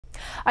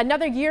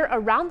Another year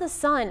around the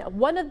sun,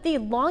 one of the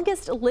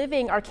longest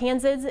living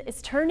Arkansans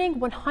is turning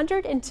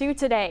 102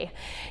 today.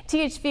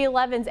 THV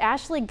 11's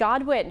Ashley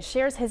Godwin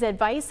shares his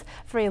advice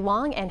for a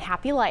long and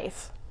happy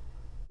life.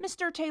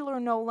 Mr. Taylor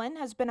Nolen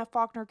has been a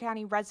Faulkner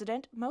County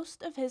resident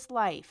most of his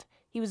life.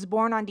 He was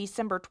born on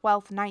December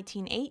 12,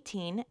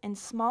 1918 in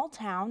small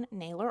town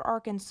Naylor,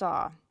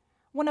 Arkansas.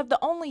 One of the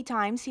only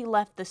times he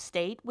left the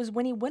state was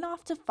when he went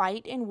off to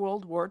fight in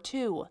World War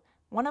II,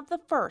 one of the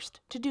first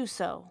to do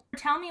so.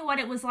 Tell me what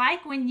it was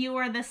like when you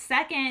were the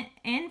second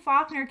in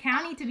Faulkner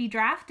County to be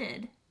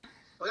drafted.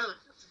 Well,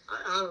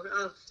 I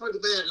was pretty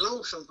bad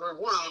lonesome for a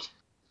while.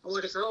 I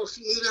went across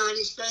the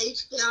United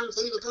States, down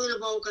through the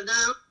Faulkner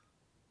Canal,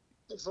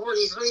 and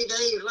 43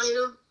 days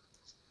later,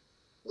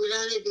 we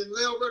landed in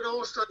Melbourne,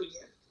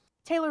 Australia.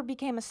 Taylor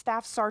became a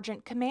staff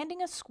sergeant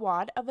commanding a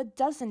squad of a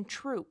dozen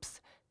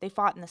troops. They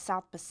fought in the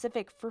South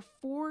Pacific for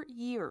 4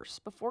 years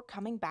before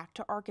coming back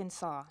to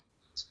Arkansas.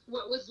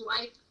 What was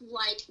life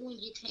like when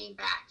you came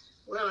back?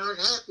 Well, I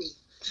was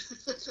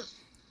happy.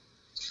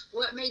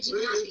 What made you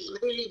happy?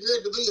 Really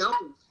good to be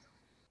home.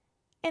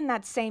 In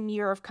that same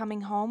year of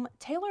coming home,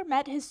 Taylor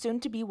met his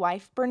soon-to-be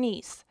wife,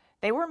 Bernice.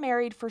 They were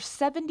married for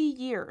 70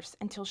 years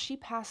until she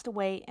passed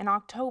away in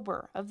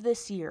October of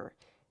this year.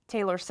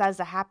 Taylor says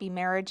a happy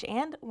marriage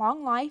and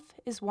long life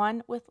is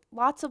one with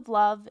lots of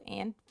love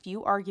and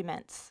few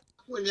arguments.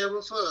 We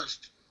never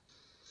fussed.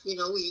 You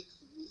know,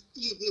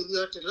 you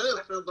got to love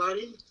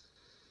somebody,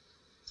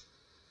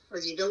 or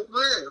you don't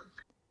marry them.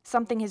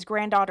 Something his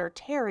granddaughter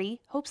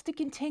Terry hopes to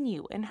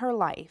continue in her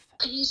life.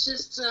 He's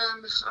just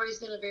always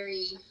been a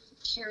very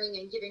caring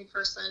and giving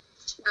person.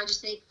 I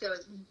just think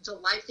the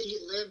life that he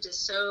lived is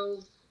so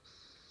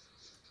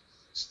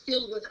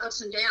filled with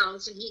ups and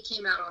downs, and he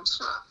came out on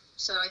top.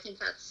 So I think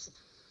that's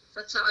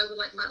how I would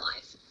like my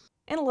life.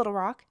 In Little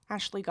Rock,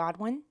 Ashley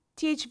Godwin,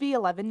 THV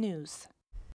 11 News.